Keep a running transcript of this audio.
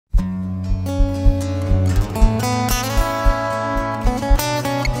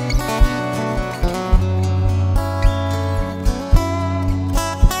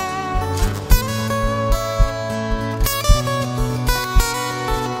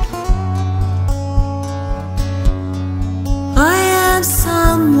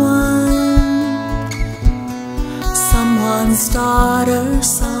someone's daughter,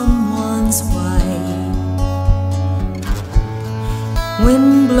 someone's wife.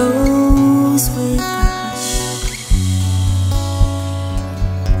 Wind blows with a hush.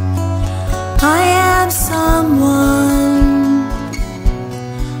 I am someone,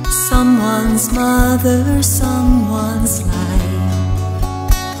 someone's mother, someone's life.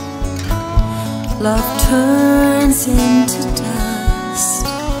 Love turns into dust.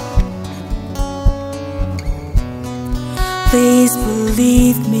 Please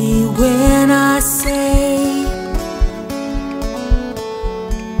believe me when I say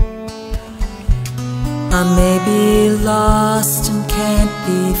I may be lost and can't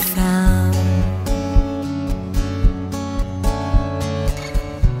be found.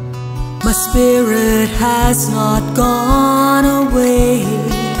 My spirit has not gone away.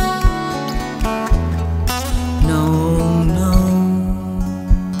 No, no.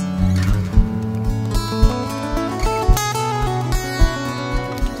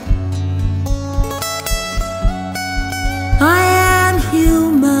 I am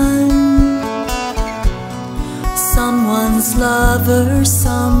human, someone's lover,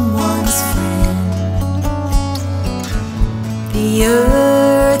 someone's friend. The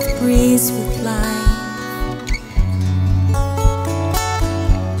earth breathes with life.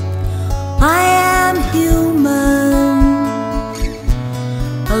 I am human,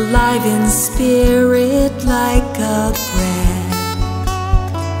 alive in spirit like a breath.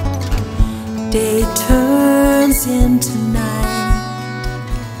 Day turns into night.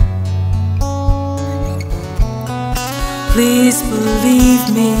 Please believe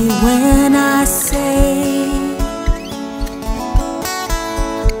me when I say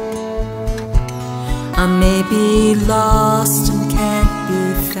I may be lost and can't be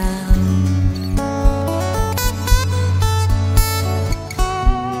found.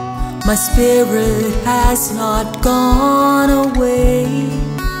 My spirit has not gone away.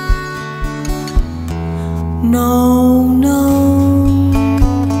 No, no.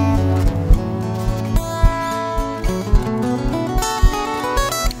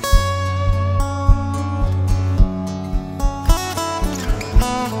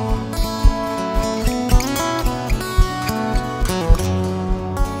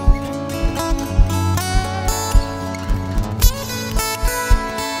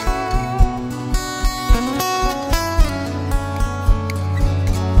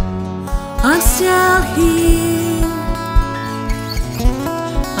 I'm still here,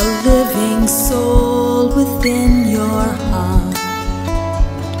 a living soul within your heart.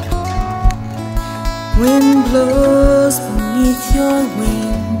 Wind blows beneath your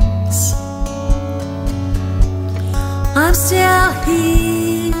wings. I'm still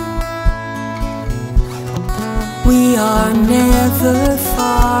here. We are never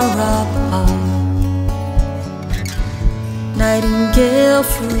far apart. Nightingale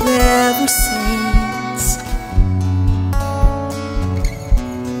forever sings.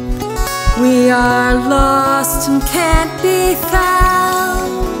 We are lost and can't be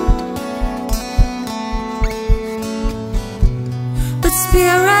found, but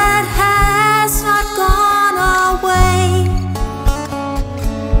spirit has not gone away.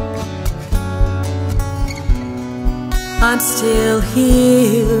 I'm still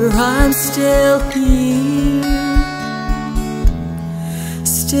here, I'm still here.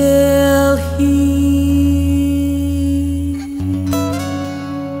 Still